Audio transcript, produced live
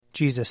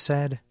Jesus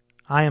said,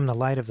 "I am the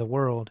light of the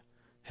world.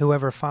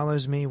 Whoever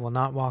follows me will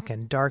not walk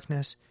in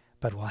darkness,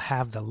 but will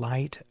have the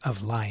light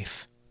of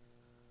life."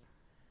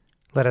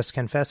 Let us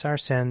confess our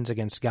sins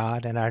against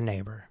God and our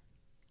neighbor.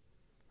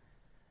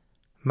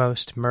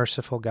 Most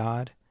merciful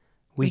God,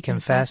 we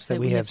confess that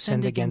we have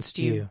sinned against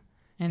you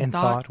in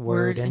thought,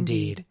 word, and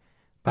deed,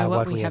 by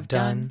what we have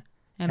done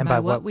and by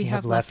what we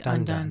have left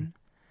undone.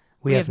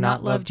 We have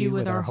not loved you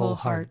with our whole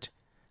heart.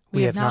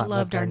 We have not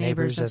loved our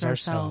neighbors as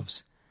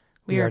ourselves.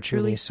 We are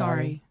truly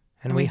sorry,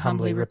 and we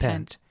humbly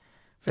repent.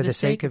 For the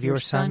sake of your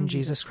Son,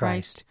 Jesus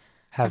Christ,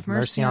 have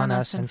mercy on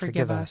us and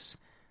forgive us,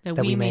 that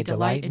we may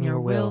delight in your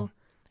will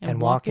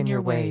and walk in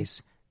your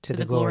ways, to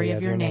the glory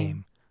of your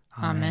name.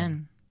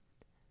 Amen.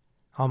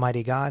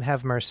 Almighty God,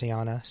 have mercy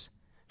on us.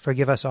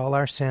 Forgive us all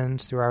our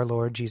sins through our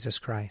Lord Jesus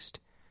Christ.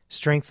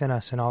 Strengthen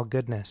us in all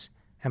goodness,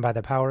 and by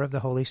the power of the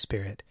Holy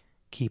Spirit,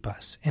 keep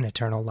us in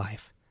eternal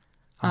life.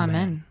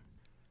 Amen.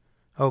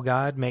 O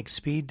God, make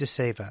speed to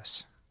save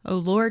us. O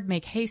Lord,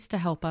 make haste to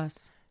help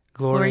us.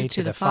 Glory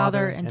to the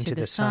Father, and to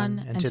the Son,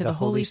 and to the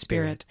Holy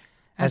Spirit,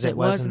 as it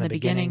was in the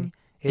beginning,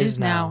 is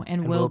now,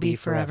 and will be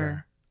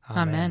forever.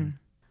 Amen.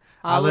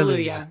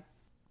 Alleluia.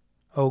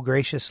 O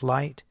gracious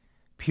light,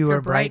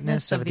 pure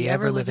brightness of the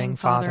ever-living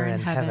Father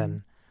in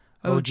heaven,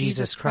 O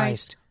Jesus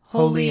Christ,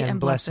 holy and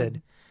blessed,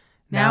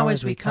 now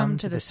as we come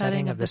to the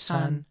setting of the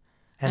sun,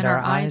 and our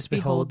eyes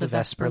behold the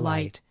vesper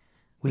light,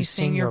 we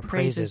sing your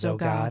praises, O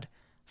God,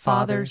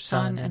 Father,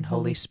 Son, and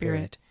Holy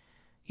Spirit.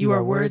 You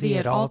are worthy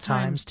at all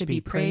times to be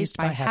praised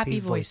by happy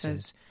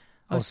voices,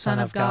 O Son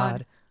of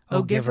God,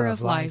 O Giver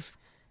of life,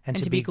 and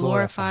to be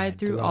glorified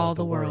through all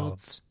the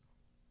worlds.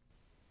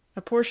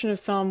 A portion of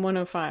Psalm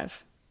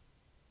 105.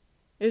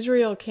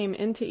 Israel came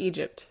into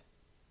Egypt,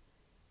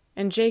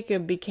 and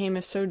Jacob became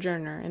a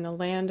sojourner in the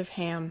land of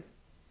Ham.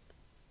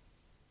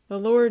 The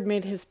Lord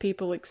made his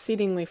people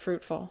exceedingly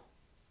fruitful.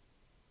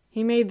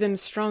 He made them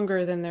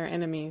stronger than their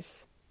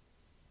enemies,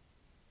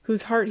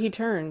 whose heart he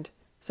turned,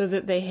 so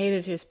that they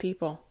hated his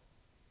people,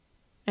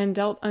 and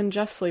dealt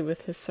unjustly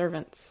with his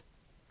servants.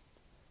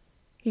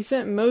 He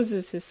sent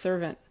Moses his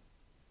servant,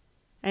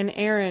 and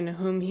Aaron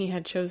whom he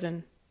had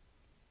chosen.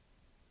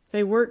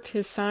 They worked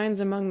his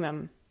signs among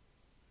them,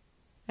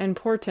 and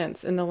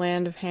portents in the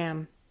land of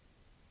Ham.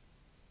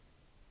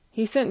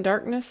 He sent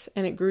darkness,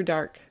 and it grew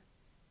dark,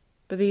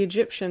 but the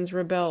Egyptians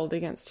rebelled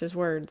against his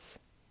words.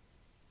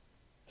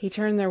 He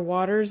turned their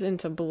waters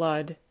into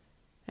blood,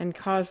 and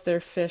caused their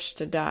fish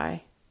to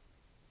die.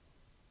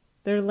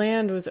 Their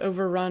land was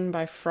overrun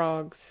by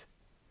frogs,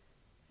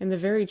 in the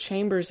very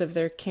chambers of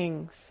their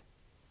kings.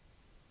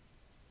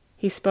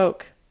 He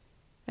spoke,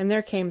 and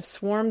there came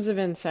swarms of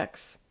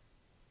insects,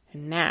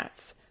 and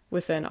gnats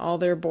within all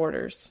their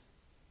borders.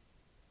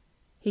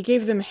 He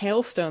gave them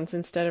hailstones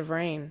instead of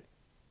rain,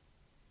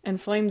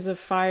 and flames of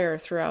fire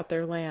throughout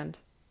their land.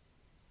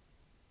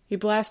 He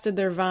blasted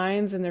their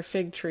vines and their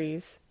fig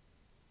trees,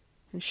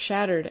 and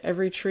shattered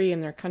every tree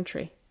in their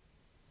country.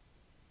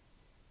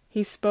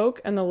 He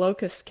spoke, and the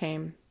locusts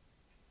came,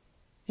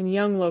 and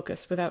young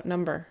locusts without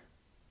number,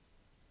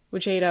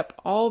 which ate up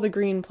all the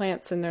green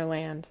plants in their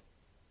land,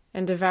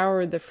 and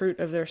devoured the fruit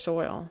of their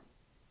soil.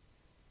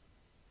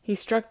 He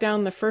struck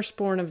down the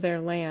firstborn of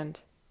their land,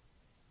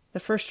 the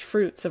first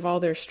fruits of all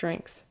their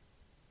strength.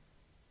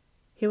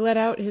 He led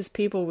out his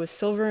people with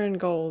silver and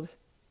gold.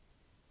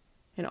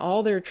 In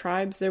all their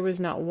tribes there was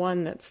not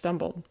one that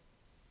stumbled.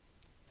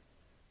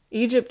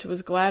 Egypt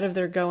was glad of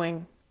their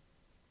going,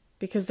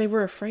 because they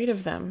were afraid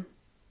of them.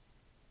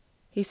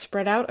 He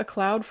spread out a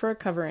cloud for a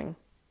covering,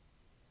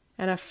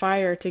 and a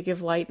fire to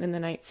give light in the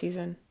night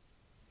season.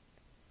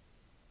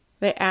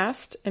 They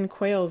asked, and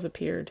quails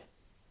appeared,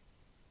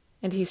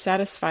 and he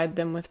satisfied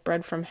them with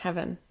bread from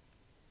heaven.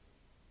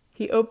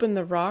 He opened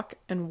the rock,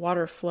 and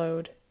water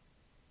flowed,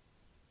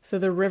 so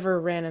the river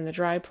ran in the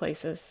dry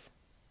places.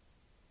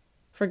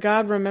 For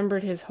God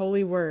remembered his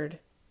holy word,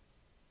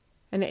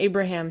 and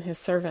Abraham his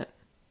servant.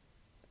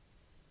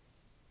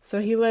 So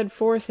he led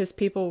forth his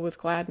people with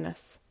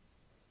gladness,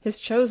 his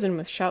chosen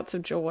with shouts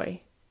of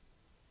joy.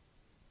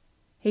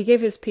 He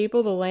gave his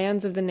people the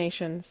lands of the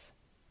nations,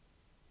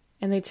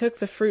 and they took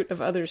the fruit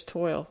of others'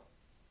 toil,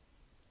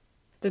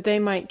 that they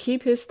might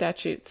keep his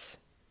statutes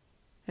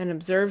and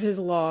observe his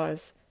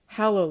laws.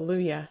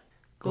 Hallelujah.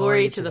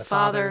 Glory to the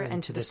Father,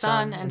 and to the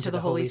Son, and to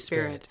the Holy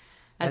Spirit,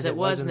 as it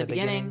was in the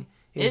beginning,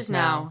 is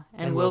now,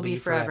 and will be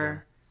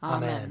forever.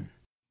 Amen.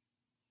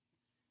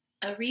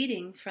 A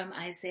reading from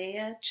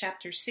Isaiah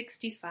chapter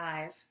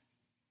 65.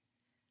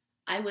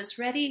 I was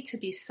ready to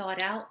be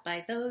sought out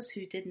by those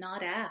who did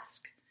not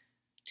ask,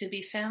 to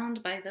be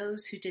found by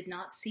those who did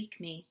not seek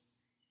me.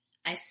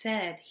 I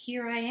said,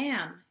 Here I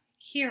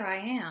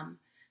am,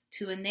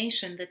 to a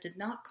nation that did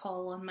not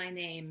call on my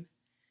name.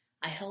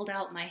 I held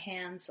out my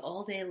hands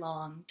all day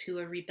long to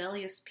a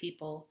rebellious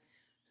people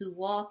who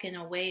walk in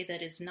a way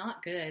that is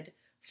not good,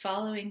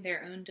 following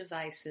their own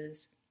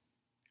devices.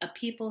 A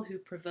people who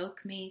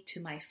provoke me to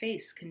my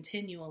face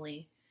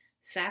continually,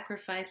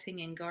 sacrificing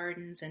in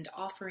gardens and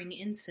offering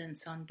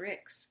incense on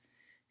bricks,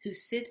 who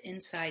sit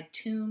inside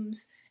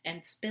tombs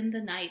and spend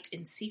the night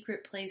in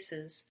secret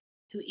places,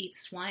 who eat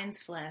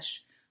swine's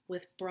flesh,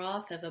 with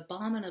broth of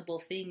abominable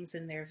things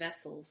in their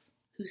vessels,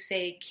 who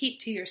say, Keep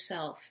to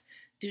yourself,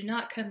 do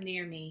not come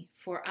near me,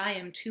 for I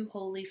am too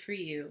holy for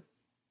you.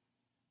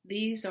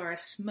 These are a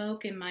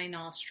smoke in my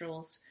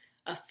nostrils,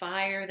 a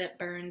fire that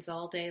burns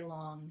all day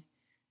long.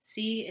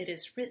 See, it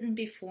is written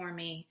before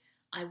me,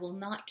 I will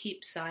not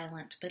keep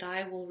silent, but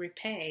I will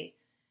repay.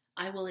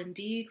 I will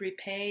indeed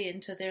repay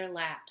into their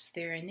laps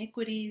their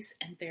iniquities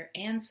and their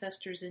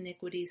ancestors'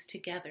 iniquities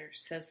together,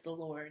 says the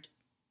Lord.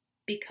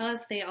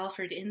 Because they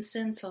offered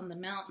incense on the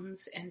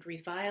mountains and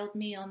reviled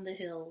me on the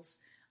hills,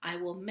 I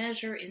will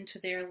measure into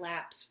their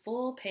laps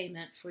full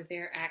payment for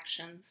their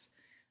actions.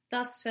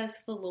 Thus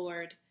says the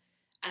Lord,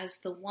 as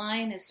the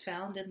wine is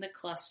found in the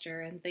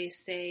cluster, and they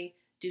say,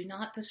 Do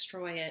not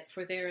destroy it,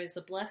 for there is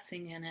a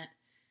blessing in it,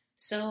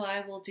 so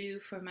I will do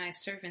for my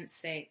servant's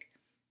sake,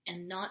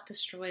 and not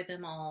destroy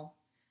them all.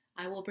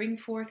 I will bring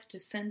forth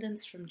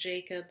descendants from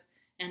Jacob,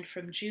 and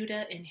from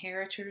Judah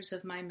inheritors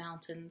of my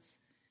mountains.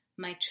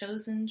 My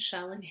chosen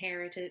shall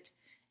inherit it,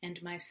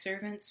 and my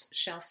servants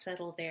shall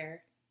settle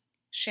there.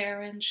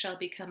 Sharon shall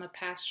become a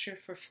pasture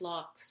for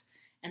flocks,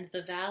 and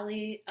the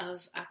valley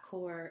of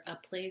Achor a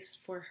place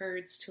for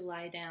herds to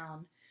lie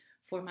down,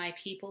 for my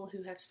people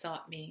who have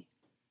sought me.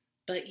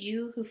 But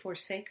you who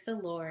forsake the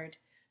Lord,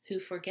 who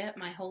forget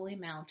my holy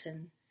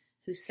mountain,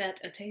 who set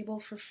a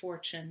table for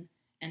fortune,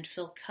 and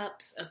fill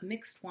cups of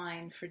mixed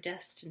wine for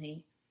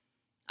destiny,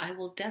 I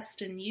will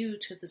destine you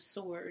to the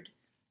sword,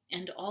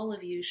 and all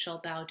of you shall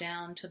bow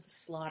down to the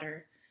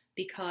slaughter,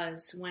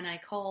 because when I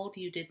called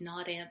you did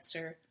not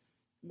answer,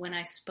 when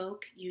I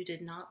spoke you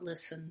did not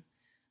listen,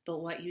 but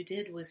what you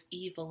did was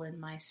evil in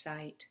my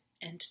sight,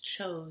 and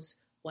chose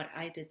what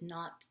I did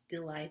not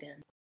delight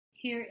in.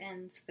 Here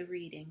ends the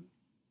reading.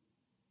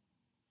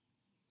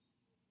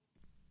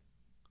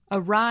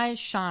 Arise,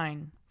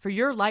 shine, for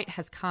your light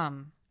has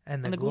come,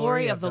 and the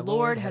glory of the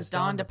Lord has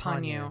dawned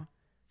upon you.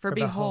 For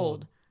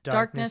behold,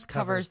 darkness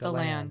covers the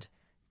land,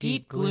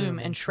 deep gloom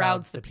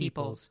enshrouds the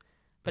peoples.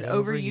 But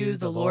over you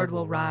the Lord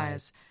will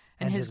rise,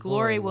 and his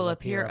glory will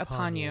appear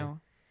upon you.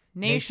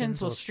 Nations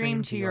will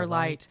stream to your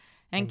light,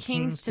 and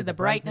kings to the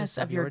brightness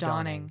of your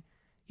dawning.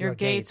 Your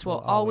gates will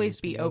always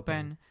be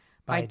open.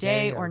 By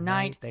day or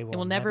night they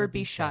will never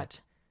be shut.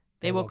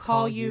 They will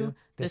call you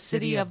the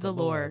city of the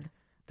Lord,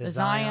 the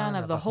Zion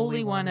of the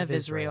Holy One of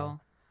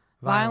Israel.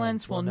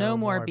 Violence will no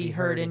more be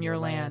heard in your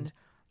land,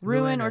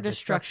 ruin or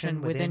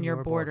destruction within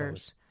your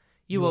borders.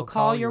 You will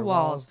call your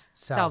walls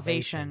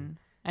salvation,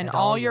 and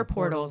all your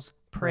portals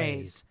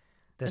praise.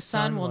 The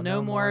sun will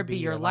no more be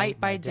your light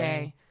by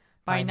day.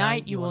 By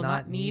night you will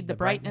not need the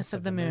brightness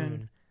of the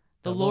moon.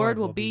 The Lord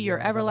will be your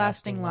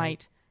everlasting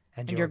light,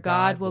 and your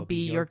God will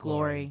be your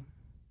glory.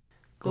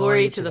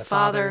 Glory to the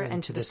Father,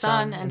 and to the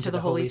Son, and to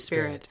the Holy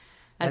Spirit,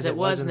 as it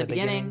was in the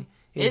beginning,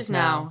 is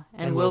now,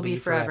 and will be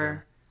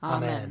forever.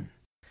 Amen.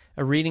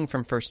 A reading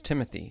from 1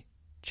 Timothy,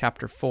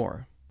 chapter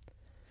 4.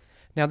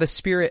 Now the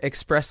Spirit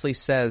expressly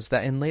says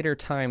that in later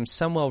times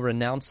some will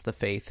renounce the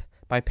faith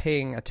by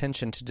paying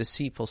attention to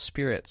deceitful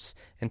spirits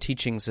and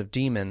teachings of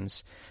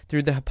demons,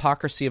 through the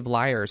hypocrisy of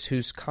liars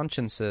whose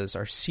consciences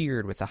are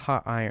seared with a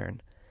hot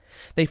iron.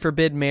 They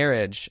forbid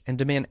marriage and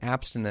demand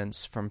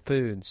abstinence from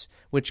foods,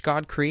 which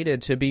God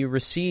created to be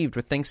received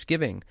with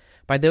thanksgiving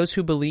by those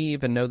who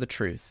believe and know the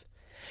truth.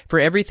 For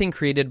everything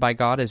created by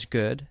God is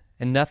good,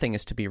 and nothing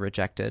is to be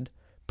rejected,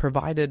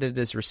 provided it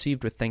is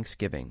received with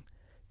thanksgiving,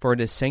 for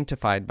it is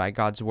sanctified by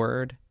God's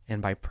word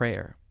and by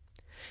prayer.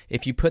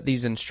 If you put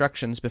these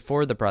instructions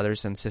before the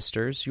brothers and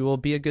sisters, you will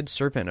be a good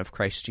servant of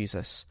Christ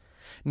Jesus,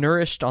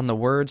 nourished on the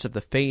words of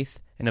the faith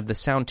and of the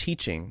sound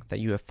teaching that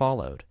you have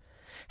followed.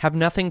 Have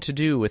nothing to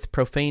do with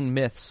profane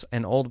myths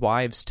and old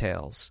wives'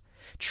 tales.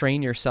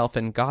 Train yourself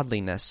in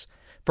godliness,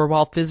 for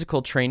while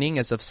physical training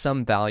is of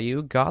some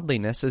value,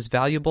 godliness is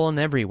valuable in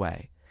every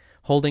way,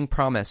 holding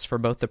promise for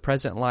both the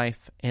present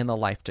life and the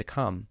life to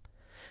come.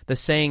 The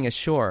saying is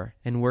sure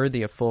and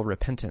worthy of full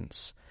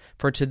repentance.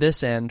 For to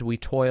this end we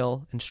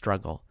toil and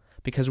struggle,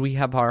 because we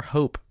have our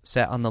hope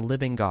set on the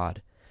living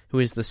God, who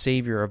is the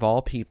Savior of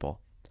all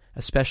people,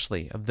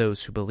 especially of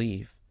those who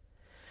believe.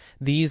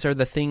 These are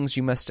the things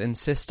you must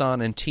insist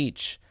on and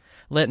teach.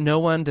 Let no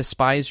one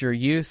despise your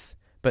youth,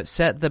 but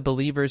set the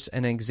believers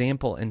an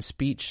example in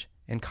speech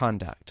and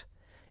conduct,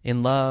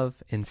 in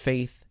love, in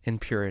faith, in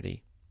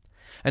purity.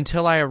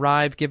 Until I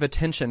arrive, give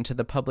attention to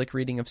the public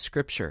reading of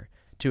Scripture,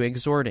 to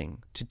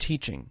exhorting, to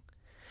teaching.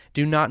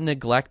 Do not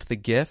neglect the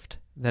gift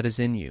that is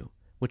in you,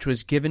 which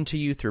was given to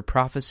you through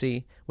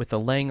prophecy, with the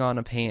laying on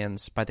of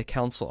hands by the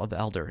council of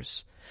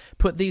elders.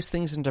 Put these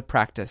things into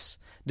practice,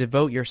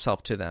 devote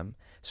yourself to them,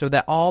 so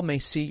that all may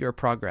see your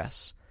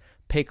progress.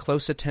 Pay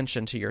close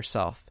attention to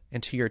yourself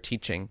and to your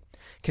teaching.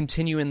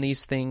 Continue in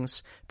these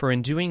things, for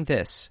in doing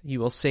this you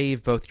will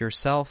save both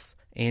yourself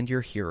and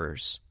your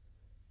hearers.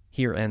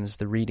 Here ends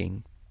the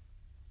reading.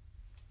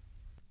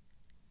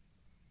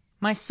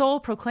 My soul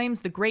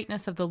proclaims the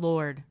greatness of the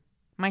Lord.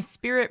 My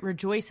spirit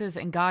rejoices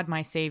in God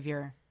my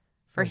Savior,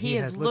 for he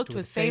has looked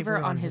with favor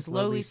on his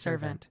lowly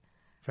servant.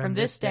 From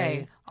this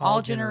day,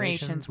 all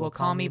generations will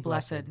call me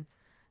blessed.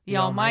 The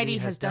Almighty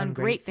has done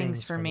great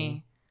things for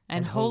me,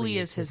 and holy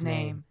is his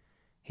name.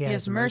 He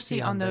has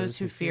mercy on those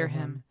who fear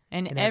him,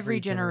 in every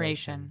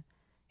generation.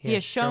 He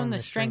has shown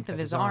the strength of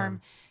his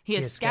arm. He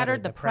has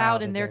scattered the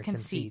proud in their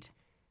conceit.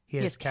 He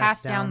has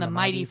cast down the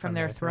mighty from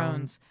their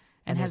thrones,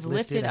 and has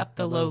lifted up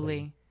the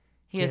lowly.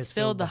 He has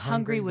filled the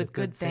hungry with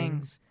good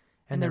things,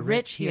 and the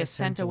rich he has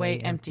sent away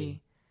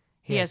empty.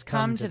 He has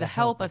come to the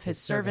help of his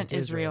servant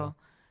Israel,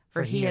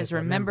 for he has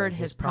remembered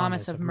his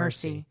promise of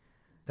mercy,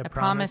 the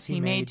promise he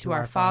made to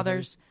our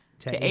fathers,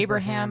 to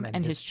Abraham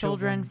and his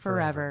children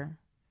forever.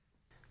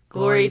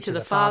 Glory to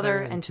the Father,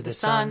 and to the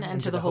Son, and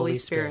to the Holy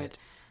Spirit,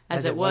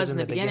 as it was in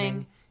the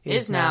beginning,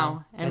 is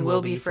now, and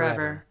will be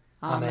forever.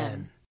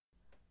 Amen.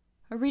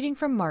 A reading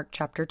from Mark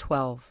chapter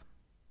 12.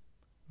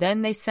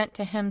 Then they sent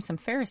to him some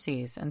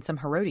Pharisees and some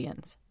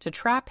Herodians, to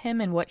trap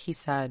him in what he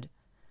said.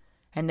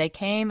 And they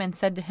came and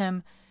said to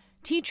him,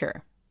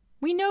 Teacher,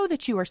 we know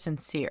that you are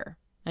sincere,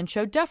 and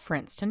show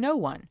deference to no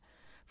one,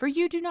 for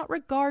you do not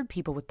regard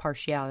people with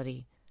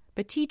partiality,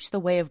 but teach the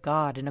way of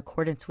God in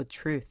accordance with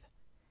truth.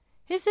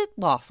 Is it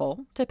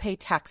lawful to pay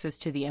taxes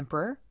to the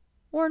emperor,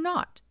 or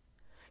not?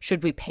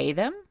 Should we pay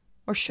them,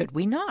 or should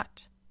we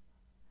not?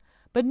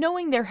 But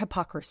knowing their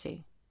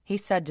hypocrisy, he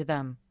said to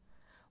them,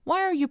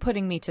 Why are you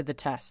putting me to the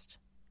test?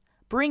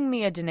 Bring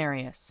me a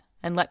denarius,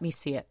 and let me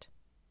see it.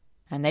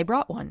 And they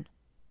brought one.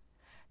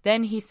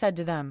 Then he said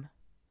to them,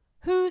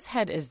 Whose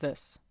head is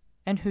this,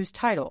 and whose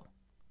title?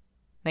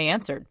 They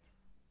answered,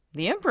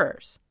 The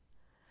emperor's.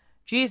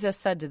 Jesus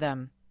said to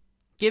them,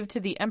 Give to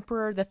the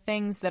emperor the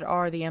things that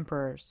are the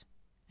emperor's,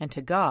 and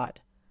to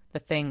God the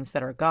things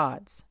that are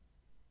God's.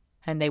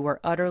 And they were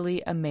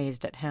utterly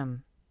amazed at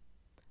him.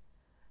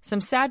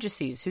 Some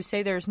Sadducees, who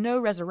say there is no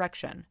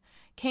resurrection,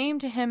 came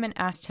to him and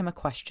asked him a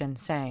question,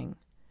 saying,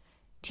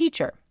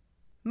 Teacher,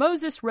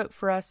 Moses wrote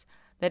for us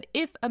that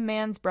if a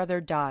man's brother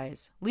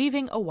dies,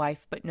 leaving a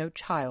wife but no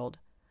child,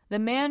 the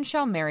man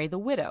shall marry the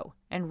widow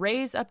and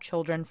raise up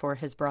children for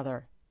his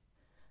brother.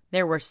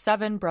 There were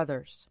 7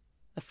 brothers.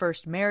 The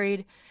first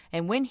married,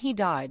 and when he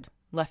died,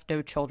 left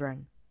no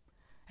children.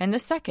 And the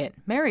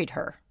second married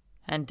her,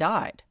 and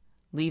died,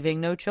 leaving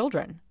no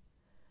children.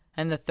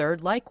 And the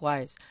third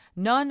likewise,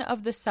 none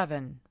of the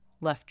 7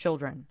 left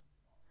children.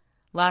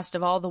 Last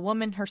of all, the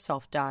woman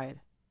herself died.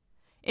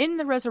 In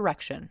the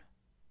resurrection,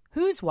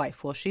 whose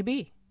wife will she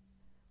be?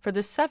 For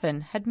the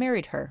 7 had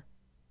married her.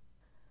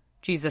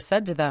 Jesus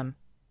said to them,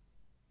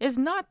 Is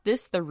not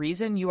this the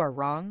reason you are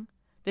wrong,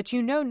 that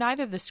you know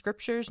neither the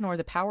Scriptures nor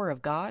the power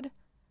of God?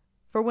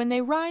 For when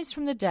they rise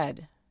from the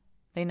dead,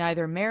 they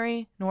neither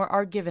marry nor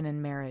are given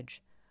in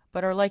marriage,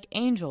 but are like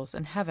angels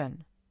in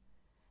heaven.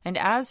 And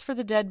as for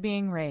the dead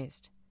being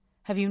raised,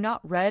 have you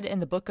not read in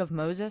the book of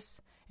Moses,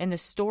 in the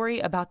story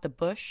about the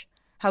bush,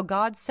 how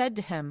God said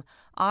to him,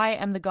 I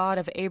am the God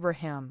of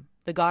Abraham,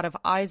 the God of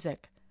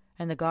Isaac,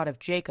 and the God of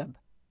Jacob.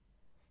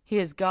 He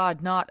is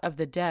God not of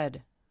the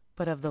dead,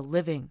 but of the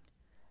living.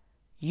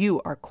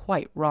 You are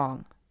quite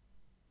wrong.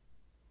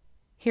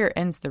 Here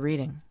ends the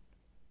reading.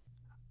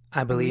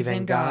 I believe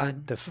in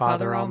God, the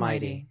Father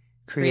Almighty,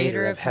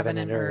 creator of heaven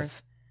and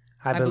earth.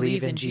 I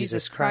believe in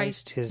Jesus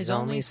Christ, his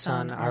only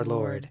Son, our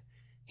Lord.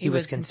 He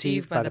was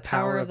conceived by the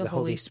power of the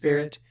Holy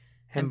Spirit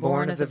and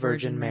born of the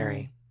Virgin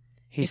Mary.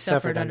 He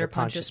suffered under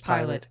Pontius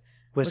Pilate,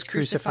 was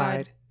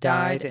crucified,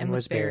 died, and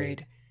was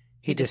buried.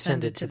 He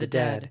descended to the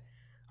dead.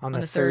 On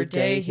the 3rd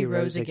day he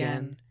rose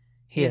again.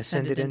 He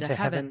ascended into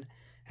heaven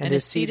and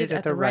is seated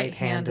at the right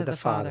hand of the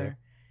Father.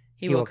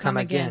 He will come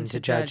again to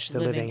judge the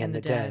living and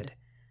the dead.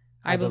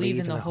 I believe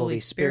in the Holy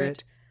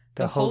Spirit,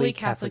 the Holy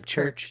Catholic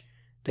Church,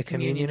 the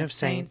communion of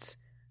saints,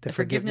 the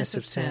forgiveness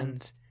of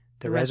sins,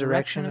 the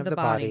resurrection of the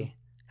body,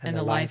 and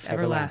the life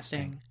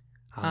everlasting.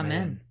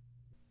 Amen.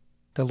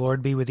 The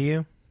Lord be with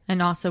you.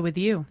 And also with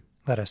you.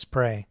 Let us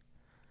pray.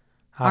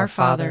 Our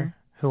Father,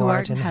 who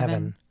art in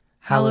heaven,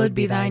 hallowed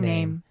be thy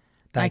name.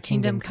 Thy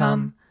kingdom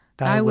come,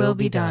 thy will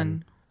be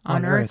done,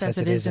 on earth as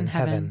it is in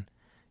heaven.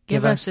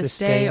 Give us this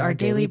day our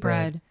daily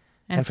bread,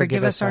 and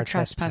forgive us our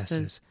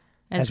trespasses,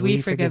 as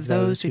we forgive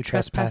those who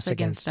trespass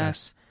against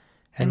us.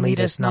 And lead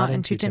us not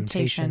into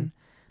temptation,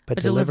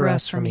 but deliver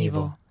us from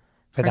evil.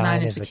 For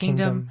thine is the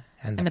kingdom,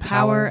 and the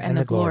power, and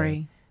the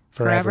glory,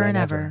 forever and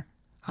ever.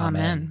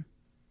 Amen.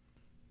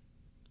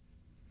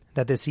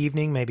 That this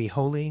evening may be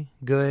holy,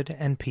 good,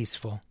 and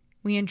peaceful.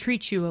 We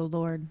entreat you, O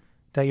Lord.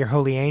 That your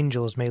holy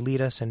angels may lead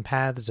us in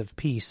paths of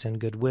peace and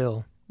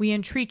goodwill. We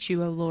entreat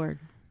you, O Lord.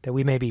 That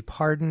we may be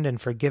pardoned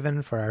and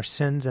forgiven for our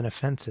sins and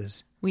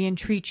offenses. We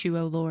entreat you,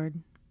 O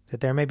Lord.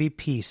 That there may be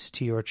peace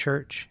to your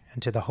church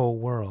and to the whole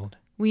world.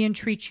 We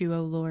entreat you,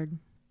 O Lord.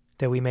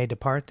 That we may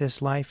depart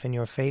this life in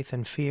your faith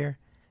and fear,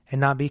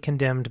 and not be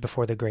condemned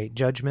before the great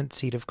judgment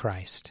seat of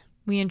Christ.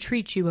 We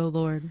entreat you, O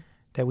Lord.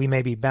 That we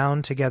may be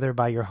bound together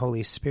by your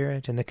Holy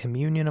Spirit in the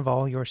communion of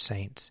all your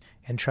saints,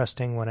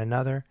 entrusting one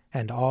another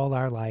and all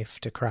our life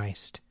to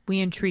Christ.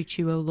 We entreat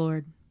you, O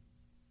Lord.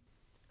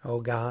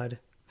 O God,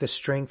 the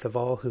strength of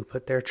all who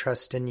put their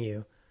trust in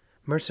you,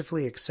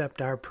 mercifully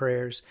accept our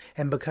prayers,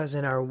 and because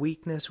in our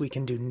weakness we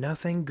can do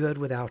nothing good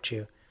without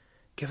you,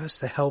 give us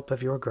the help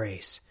of your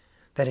grace,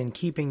 that in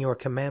keeping your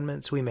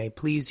commandments we may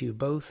please you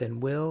both in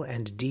will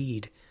and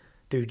deed,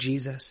 through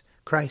Jesus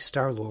Christ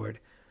our Lord,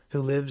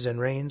 who lives and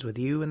reigns with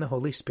you in the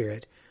Holy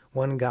Spirit,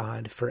 one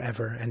God,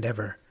 forever and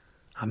ever.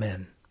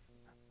 Amen.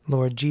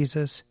 Lord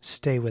Jesus,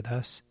 stay with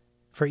us,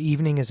 for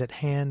evening is at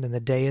hand and the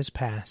day is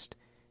past.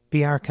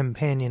 Be our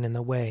companion in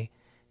the way,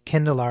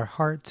 kindle our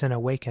hearts and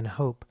awaken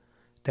hope,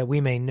 that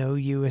we may know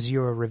you as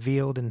you are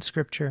revealed in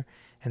Scripture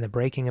and the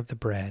breaking of the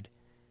bread.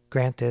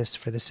 Grant this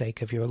for the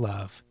sake of your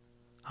love.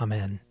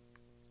 Amen.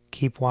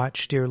 Keep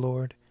watch, dear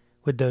Lord,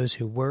 with those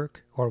who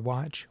work or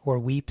watch or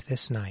weep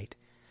this night,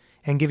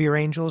 and give your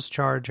angels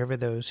charge over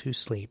those who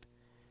sleep.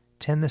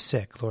 Tend the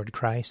sick, Lord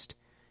Christ.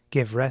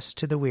 Give rest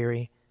to the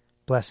weary.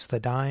 Bless the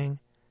dying.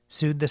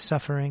 Soothe the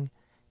suffering.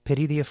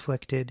 Pity the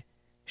afflicted.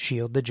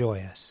 Shield the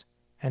joyous.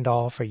 And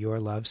all for your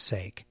love's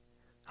sake.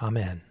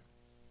 Amen.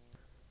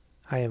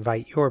 I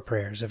invite your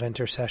prayers of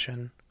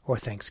intercession or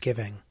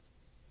thanksgiving.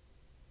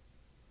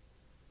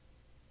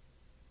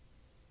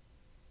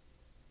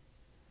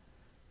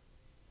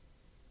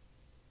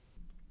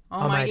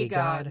 Almighty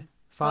God,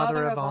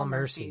 Father of all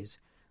mercies,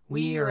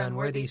 we, your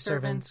unworthy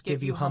servants,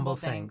 give you humble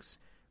thanks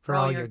for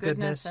all your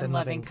goodness and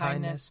loving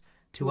kindness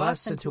to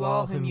us and to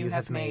all whom you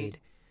have made.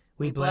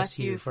 We bless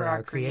you for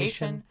our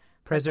creation,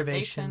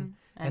 preservation,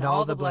 and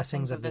all the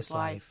blessings of this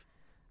life,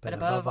 but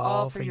above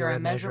all for your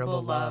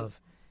immeasurable love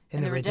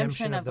in the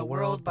redemption of the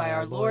world by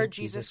our Lord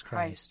Jesus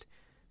Christ,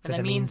 for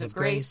the means of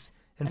grace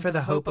and for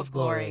the hope of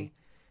glory.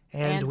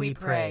 And we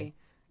pray,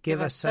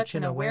 give us such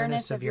an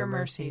awareness of your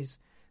mercies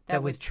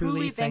that with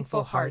truly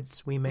thankful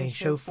hearts we may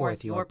show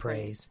forth your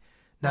praise,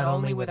 not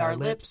only with our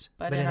lips,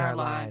 but in our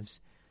lives,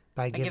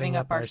 by giving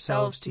up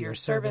ourselves to your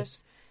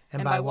service,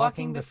 and by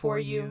walking before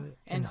you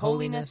in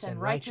holiness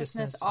and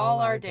righteousness all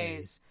our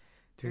days,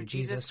 through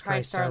Jesus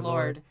Christ our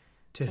Lord,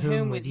 to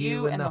whom with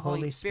you and the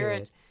Holy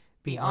Spirit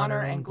be honor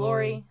and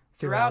glory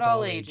throughout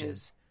all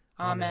ages.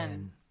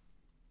 Amen.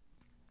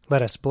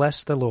 Let us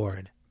bless the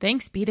Lord.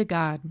 Thanks be to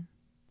God.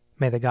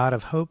 May the God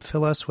of hope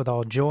fill us with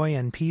all joy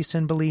and peace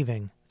in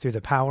believing, through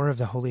the power of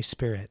the Holy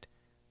Spirit.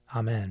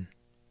 Amen.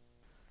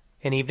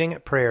 An Evening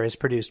at Prayer is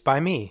produced by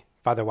me,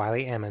 Father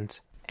Wiley Ammons.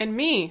 And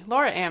me,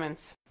 Laura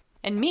Ammons.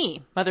 And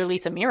me, Mother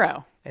Lisa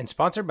Miro. And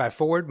sponsored by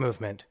Forward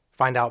Movement.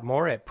 Find out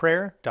more at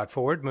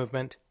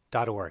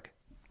prayer.forwardmovement.org.